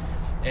with them,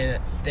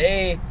 and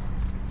they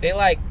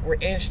like were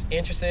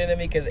interested in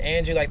me because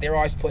Andrew, like, they were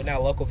always putting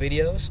out local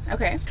videos.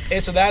 Okay.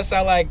 And so that's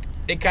how like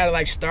it kind of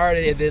like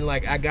started, and then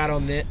like I got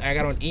on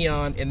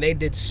Eon, and they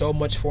did so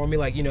much for me.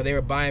 Like, they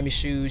were buying me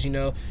shoes,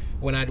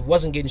 when I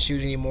wasn't getting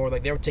shoes anymore.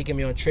 Like, they were taking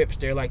me on trips.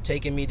 They're like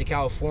taking me to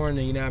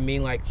California, you know what I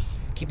mean? Like,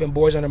 keeping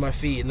boards under my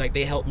feet, and like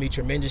they helped me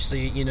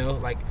tremendously,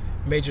 like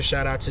major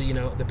shout out to,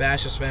 the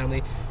Bashers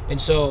family.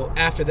 And so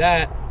after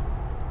that,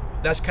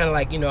 that's kind of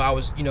like, I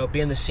was,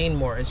 being the scene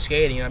more and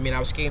skating. I mean, I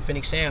was skating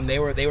Phoenix Sam. They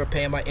were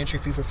paying my entry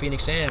fee for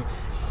Phoenix Sam.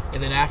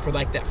 And then after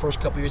like that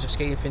first couple years of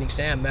skating Phoenix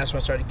Sam, that's when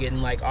I started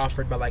getting like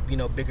offered by like,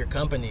 bigger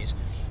companies.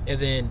 And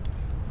then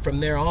from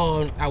there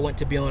on, I went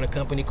to be on a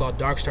company called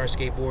Dark Star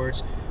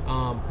Skateboards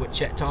with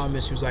Chet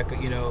Thomas, who's like a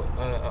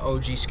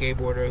OG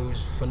skateboarder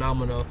who's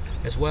phenomenal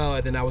as well.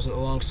 And then I was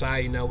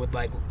alongside, with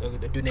like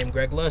a dude named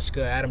Greg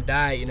Luska, Adam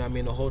Dye,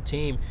 the whole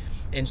team.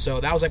 And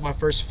so that was like my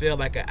first feel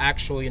like an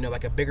actual,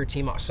 like a bigger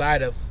team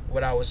outside of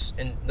what I was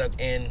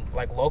in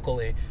like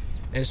locally.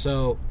 And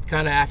so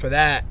kind of after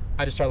that,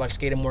 I just started like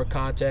skating more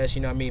contests,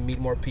 meet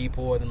more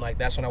people. And then like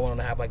that's when I went on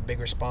to have like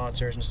bigger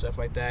sponsors and stuff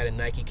like that. And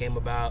Nike came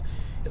about,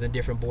 and then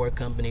different board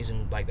companies.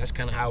 And like that's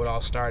kind of how it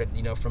all started,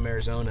 from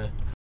Arizona.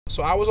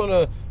 So I was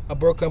on a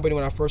board company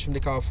when I first moved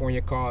to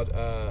California called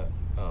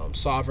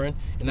Sovereign.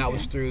 And that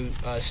was through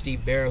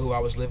Steve Barra, who I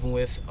was living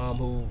with,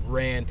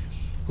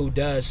 who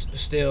does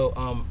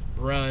still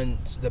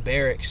runs the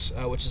Barracks,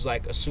 which is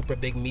like a super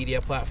big media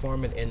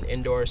platform and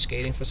indoor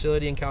skating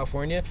facility in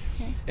California.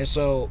 Okay. And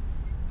so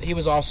he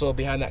was also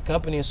behind that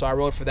company, and so I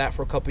rode for that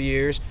for a couple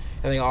years,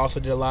 and he also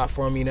did a lot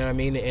for me,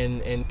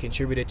 and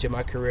contributed to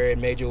my career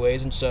in major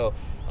ways. And so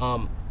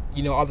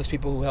all these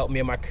people who helped me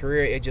in my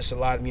career, it just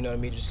allowed me,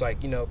 me just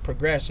like,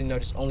 progress,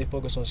 just only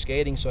focus on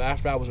skating. So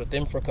after I was with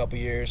them for a couple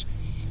years,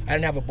 I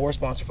didn't have a board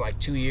sponsor for like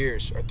 2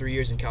 years or 3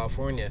 years in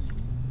California,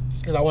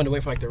 because I wanted to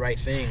wait for like the right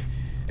thing.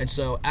 And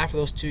so after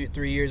those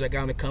 2-3 years, I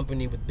got in a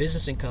company with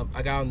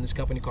I got in this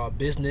company called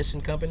Business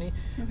and Company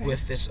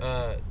with this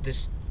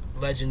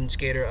legend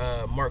skater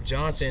Mark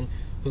Johnson,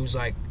 who's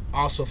like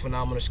also a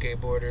phenomenal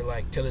skateboarder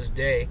like till this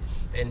day.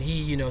 And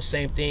he,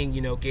 same thing,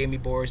 gave me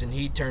boards, and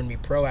he turned me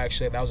pro.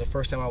 Actually, that was the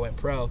first time I went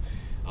pro.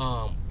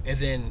 And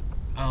then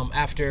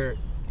after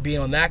being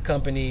on that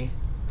company,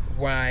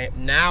 where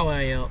now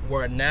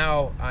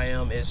I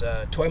am is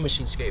Toy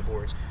Machine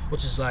Skateboards,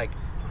 which is like,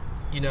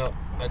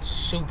 a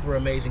super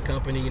amazing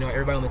company.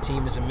 Everybody on the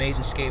team is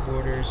amazing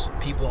skateboarders,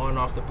 people on and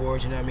off the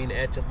boards,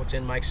 Ed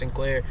Templeton, Mike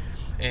Sinclair.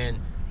 And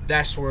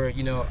that's where,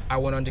 I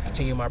went on to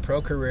continue my pro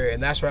career,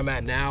 and that's where I'm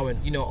at now.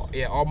 And,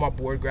 all my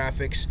board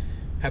graphics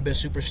have been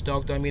super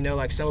stoked on me.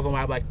 Like some of them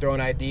I've like thrown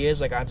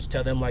ideas, like I just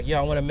tell them like,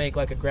 I want to make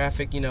like a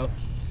graphic,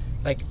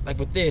 like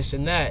with this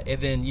and that.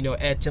 And then,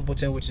 Ed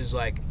Templeton, which is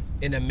like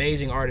an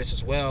amazing artist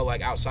as well,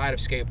 like outside of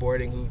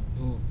skateboarding,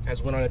 who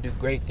has went on to do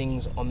great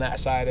things on that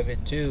side of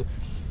it too.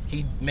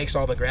 He makes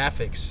all the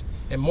graphics,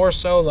 and more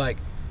so like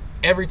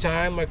every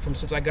time, like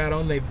since I got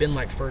on, they've been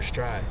like first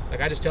try. Like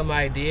I just tell him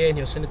my idea, and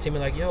he'll send it to me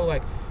like, yo,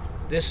 like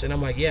this, and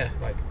I'm like, yeah,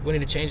 like we need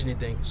to change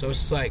anything. So it's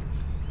just like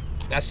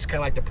that's just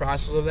kind of like the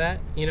process of that,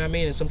 you know what I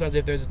mean? And sometimes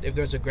if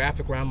there's a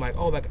graphic where I'm like,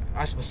 oh, like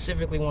I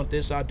specifically want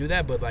this, I'll do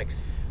that. But like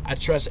I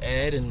trust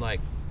Ed, and like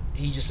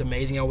he's just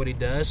amazing at what he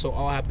does. So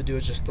all I have to do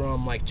is just throw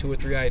him like 2 or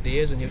 3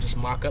 ideas, and he'll just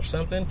mock up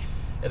something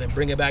and then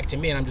bring it back to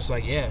me, and I'm just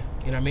like, yeah,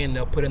 you know what I mean?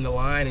 They'll put in the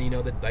line, and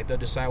they'll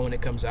decide when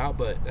it comes out.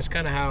 But that's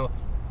kind of how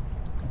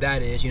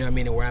that is, you know what I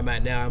mean? And where I'm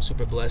at now, I'm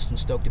super blessed and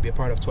stoked to be a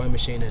part of Toy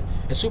Machine,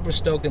 and super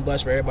stoked and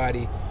blessed for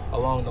everybody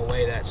along the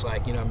way that's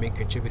like,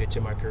 contributed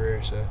to my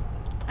career. So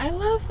I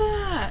love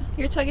that.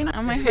 You're tugging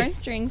on my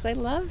heartstrings. I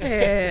love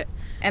it.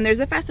 And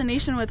there's a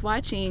fascination with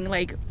watching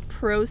like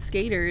pro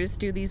skaters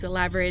do these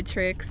elaborate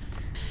tricks.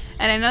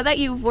 And I know that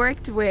you've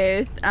worked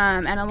with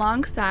and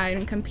alongside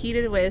and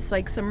competed with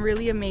like some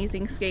really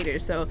amazing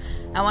skaters. So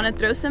I want to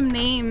throw some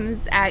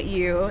names at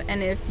you,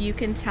 and if you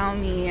can tell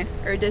me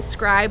or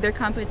describe their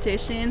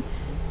competition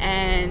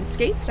and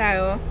skate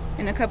style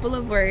in a couple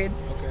of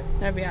words, okay,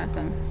 that'd be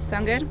awesome.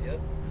 Sound good? Yep.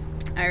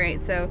 All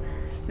right. So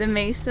the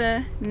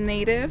Mesa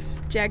native,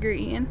 Jagger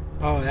Ian.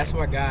 Oh, that's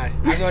my guy.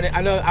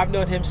 I've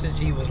known him since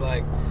he was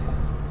like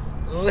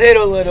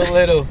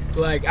little.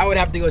 Like I would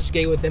have to go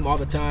skate with him all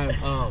the time.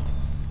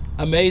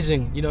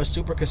 Amazing,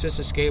 super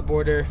consistent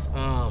skateboarder.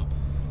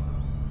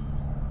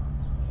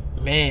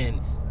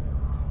 Man,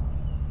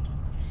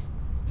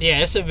 yeah,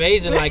 it's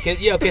amazing. Like,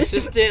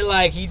 consistent.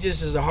 Like he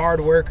just is a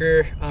hard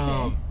worker.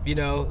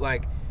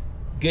 Like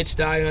good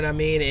style. You know what I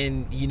mean?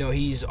 And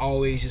he's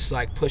always just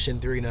like pushing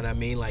through. You know what I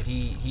mean? Like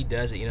he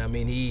does it. You know what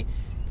I mean?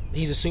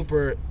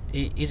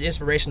 He's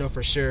inspirational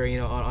for sure.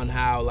 On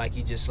how like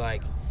he just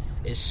like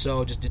is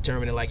so just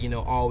determined to like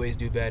always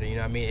do better. You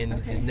know what I mean?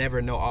 And there's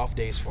never no off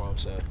days for him.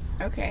 So.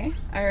 Okay.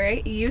 All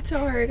right. Yuto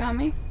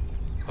Origami.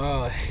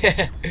 Oh,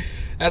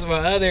 that's my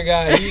other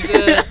guy.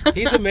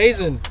 He's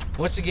amazing.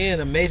 once again,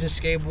 amazing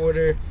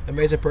skateboarder,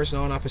 amazing person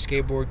on and off a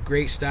skateboard,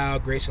 great style,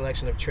 great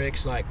selection of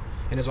tricks, like,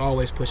 and is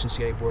always pushing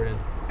skateboarding.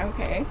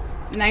 Okay.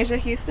 Nyjah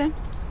Houston?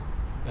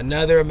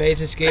 Another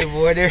amazing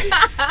skateboarder,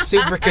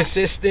 super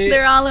consistent.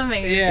 They're all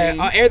amazing.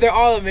 Yeah, they're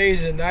all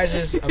amazing.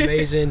 Nyjah's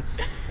amazing.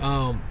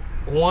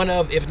 One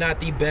of, if not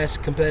the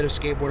best competitive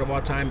skateboarder of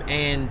all time,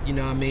 and, you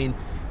know what I mean,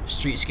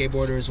 street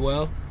skateboarder as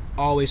well.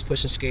 Always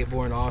pushing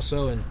skateboarding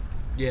also, and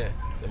yeah,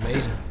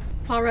 amazing.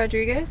 Paul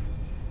Rodriguez?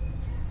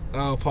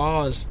 Oh,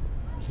 Paul's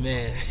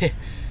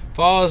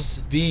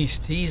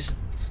beast. He's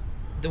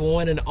the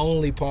one and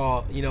only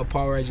Paul, you know,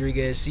 Paul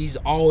Rodriguez. He's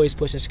always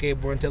pushing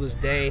skateboard until this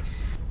day,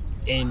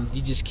 and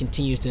he just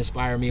continues to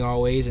inspire me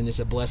always, and it's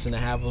a blessing to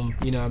have him,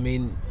 you know what I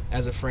mean,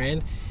 as a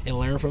friend and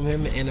learn from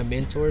him and a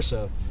mentor.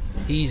 So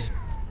he's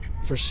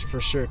for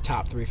sure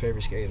top 3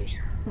 favorite skaters.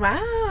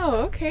 Wow,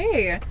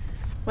 okay.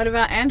 What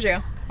about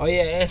Andrew? Oh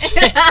yeah,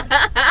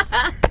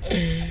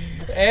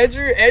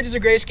 Andrew's a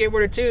great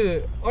skateboarder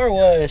too, or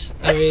was.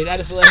 I mean, I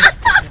just let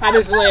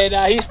it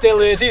out. He still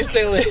is. He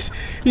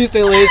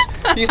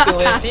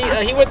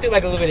went through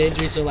like a little bit of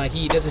injury, so like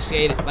he doesn't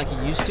skate like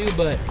he used to,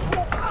 but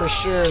for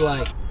sure,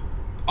 like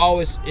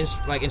always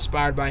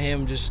inspired by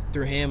him, just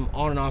through him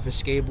on and off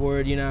his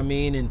skateboard. You know what I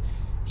mean? And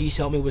he's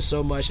helped me with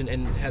so much, and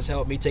has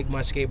helped me take my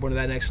skateboard to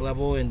that next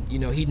level. And you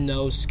know, he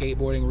knows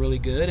skateboarding really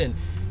good, and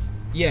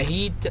yeah,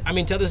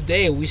 till this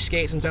day, we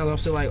skate sometimes, I'm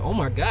still like, oh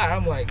my God,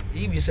 I'm like,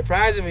 he be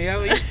surprising me,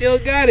 he still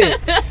got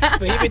it.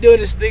 But he be doing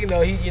this thing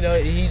though,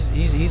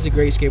 he's a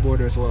great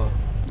skateboarder as well.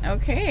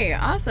 Okay,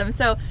 awesome.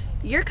 So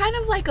you're kind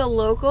of like a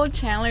local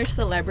Chandler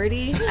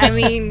celebrity. I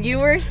mean, you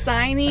were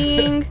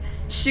signing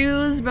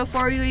shoes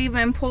before you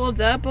even pulled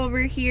up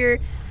over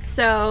here.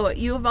 So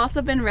you have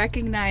also been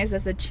recognized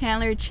as a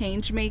Chandler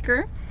change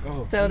maker.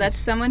 Oh, so that's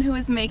someone who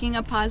is making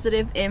a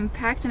positive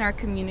impact in our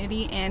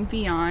community and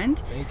beyond.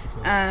 Thank you for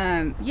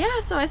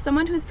that. So as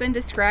someone who's been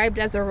described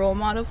as a role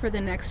model for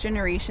the next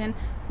generation,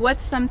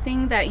 what's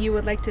something that you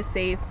would like to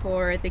say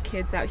for the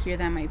kids out here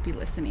that might be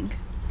listening?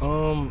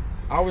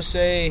 I would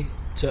say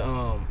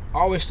to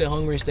always stay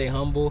hungry and stay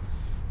humble,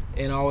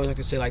 and I always like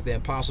to say like the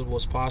impossible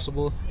is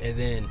possible, and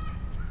then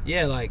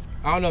yeah, like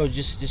I don't know,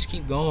 just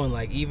keep going.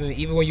 Like even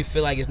when you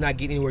feel like it's not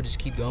getting anywhere, just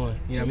keep going.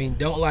 You know what I mean?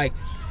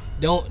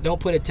 Don't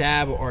put a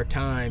tab or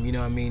time, you know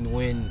what I mean,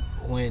 when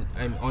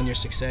on your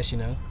success, you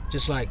know.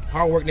 Just like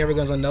hard work never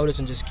goes unnoticed,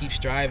 and just keep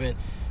striving,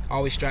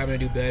 always striving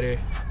to do better,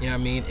 you know what I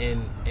mean,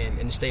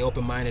 and stay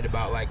open-minded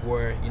about like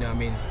where, you know what I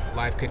mean,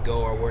 life could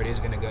go or where it is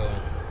going to go,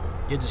 and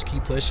you just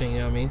keep pushing, you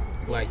know what I mean.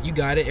 Like you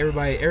got it.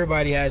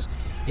 Everybody has,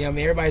 you know what I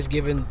mean, everybody's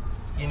given,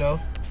 you know,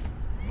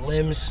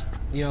 limbs,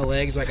 you know,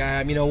 legs like I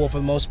have, you know, well, for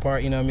the most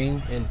part, you know what I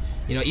mean, and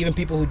you know, even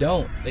people who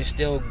don't, they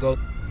still go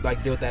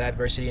like deal with that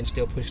adversity and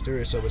still push through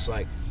it. So it's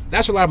like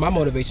that's where a lot of my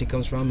motivation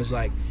comes from, is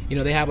like, you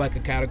know, they have like a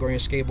category in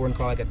skateboarding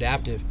called like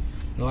adaptive,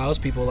 and a lot of those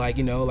people like,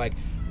 you know,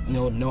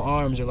 no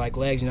arms or like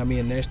legs, you know what I mean,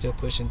 and they're still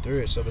pushing through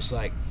it. So it's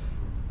like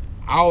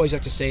I always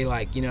have to say,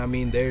 like, you know what I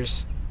mean,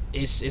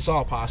 it's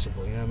all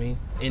possible, you know what I mean,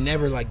 and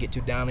never like get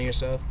too down on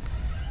yourself,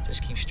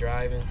 just keep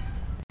striving.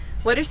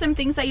 What are some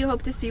things that you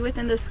hope to see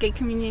within the skate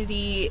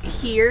community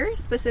here,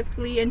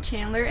 specifically in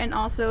Chandler, and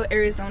also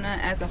Arizona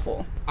as a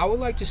whole? I would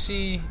like to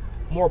see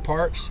more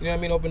parks, you know what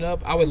I mean, open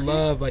up. I would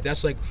love, like,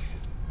 that's like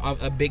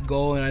a big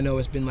goal, and I know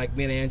it's been like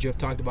me and Andrew have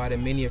talked about it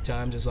many of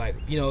times, is like,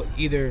 you know,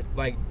 either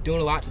like doing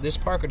a lot to this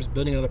park or just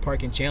building another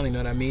park in Chandler, you know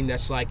what I mean,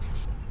 that's like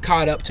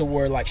caught up to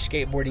where like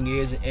skateboarding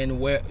is, and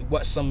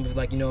what some of,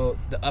 like, you know,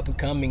 the up and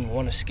coming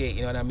want to skate,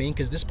 you know what I mean,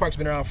 because this park's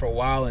been around for a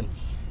while, and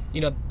you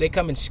know, they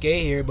come and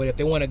skate here, but if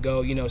they want to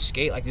go, you know,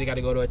 skate, like they got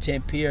to go to a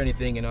Tempe or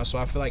anything, you know. So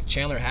I feel like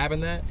Chandler having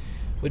that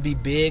would be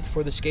big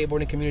for the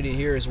skateboarding community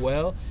here as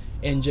well.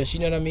 And just, you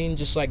know what I mean,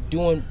 just like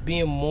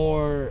being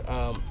more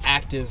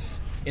active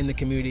in the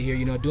community here,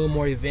 you know, doing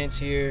more events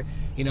here,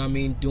 you know what I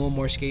mean, doing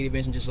more skate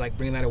events, and just like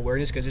bringing that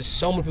awareness, because there's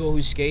so many people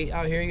who skate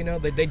out here, you know,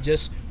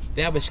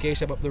 they have a skate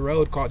shop up the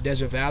road called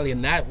Desert Valley,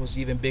 and that was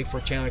even big for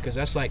Chandler, because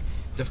that's like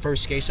the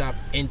first skate shop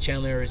in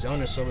Chandler,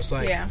 Arizona. So it's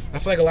like, yeah. I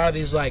feel like a lot of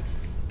these like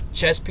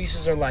chess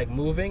pieces are like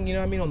moving, you know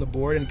what I mean, on the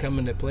board and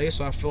coming into play.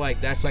 So I feel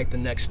like that's like the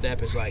next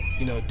step, is like,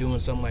 you know, doing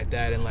something like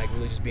that, and like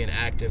really just being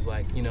active,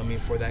 like, you know what I mean,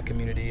 for that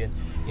community. And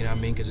you know what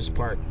I mean, because this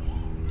park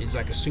is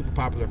like a super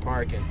popular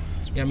park, and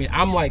you know what I mean,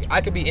 I'm like,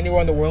 I could be anywhere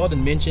in the world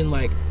and mention,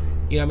 like,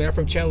 you know what I mean, I'm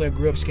from Chandler,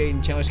 grew up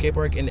skating Chandler Skate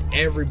Park, and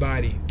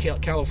everybody,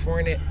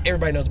 California,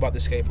 everybody knows about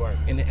this skate park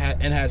and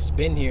has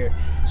been here.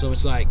 So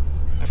it's like,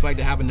 I feel like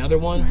to have another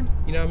one,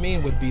 you know what I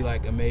mean, would be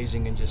like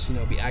amazing, and just, you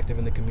know, be active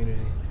in the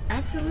community.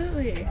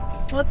 Absolutely.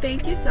 Well,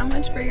 thank you so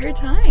much for your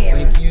time.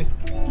 Thank you.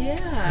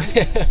 Yeah.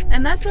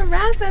 And that's a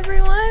wrap,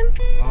 everyone.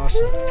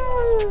 Awesome.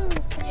 Woo.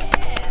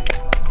 Yeah.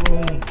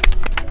 Boom.